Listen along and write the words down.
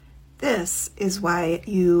This is why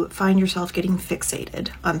you find yourself getting fixated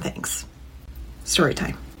on things. Story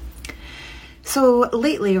time. So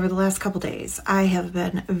lately, over the last couple days, I have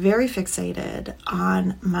been very fixated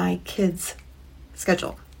on my kid's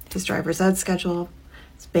schedule, his driver's ed schedule,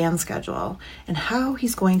 his band schedule, and how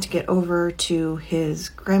he's going to get over to his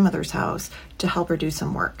grandmother's house to help her do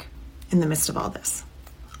some work in the midst of all this.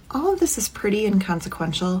 All of this is pretty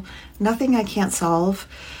inconsequential, nothing I can't solve.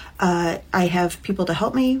 I have people to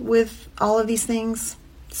help me with all of these things.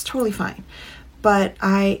 It's totally fine. But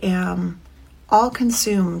I am all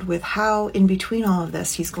consumed with how in between all of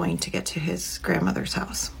this, he's going to get to his grandmother's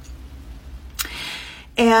house.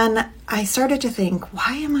 And I started to think,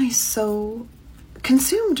 why am I so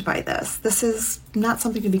consumed by this? This is not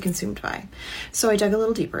something to be consumed by. So I dug a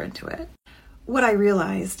little deeper into it. What I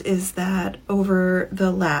realized is that over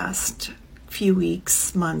the last few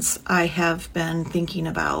weeks, months, I have been thinking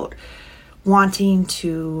about wanting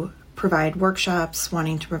to provide workshops,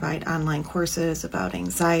 wanting to provide online courses about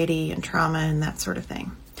anxiety and trauma and that sort of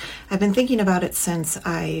thing. I've been thinking about it since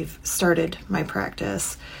I've started my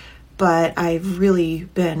practice, but I've really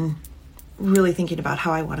been thinking about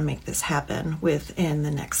how I want to make this happen within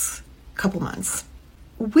the next couple months.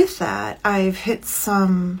 With that, I've hit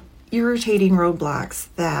some irritating roadblocks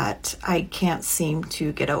that I can't seem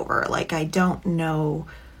to get over. Like, I don't know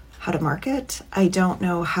how to market. I don't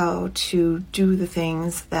know how to do the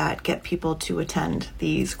things that get people to attend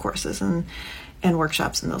these courses and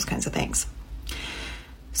workshops and those kinds of things.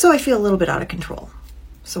 So I feel a little bit out of control.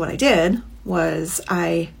 So what I did was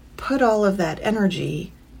I put all of that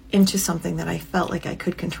energy into something that I felt like I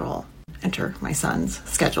could control. Enter my son's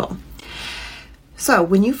schedule. So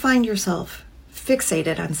when you find yourself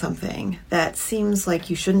fixated on something that seems like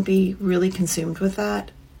you shouldn't be really consumed with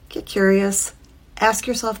that, get curious, ask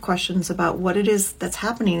yourself questions about what it is that's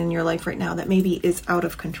happening in your life right now that maybe is out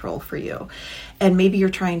of control for you. And maybe you're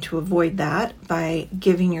trying to avoid that by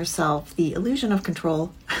giving yourself the illusion of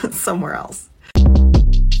control somewhere else.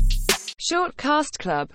 Shortcast Club.